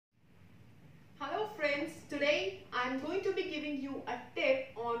I'm going to be giving you a tip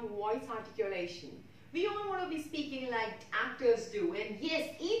on voice articulation. We all want to be speaking like actors do, and yes,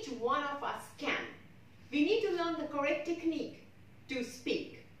 each one of us can. We need to learn the correct technique to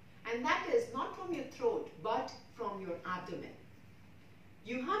speak, and that is not from your throat but from your abdomen.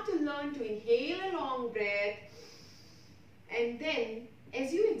 You have to learn to inhale a long breath, and then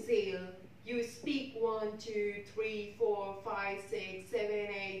as you exhale, you speak 1, 2, 3, 4, 5, 6, 7,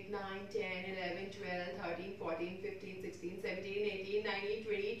 8, 9, 10, 11, 12, 13, 14, 15, 16, 17, 18, 19,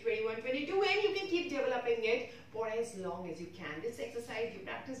 20, 21, 22, and you can keep developing it for as long as you can. This exercise you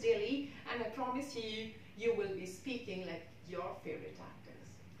practice daily, and I promise you, you will be speaking like your favorite actors.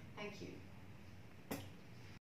 Thank you.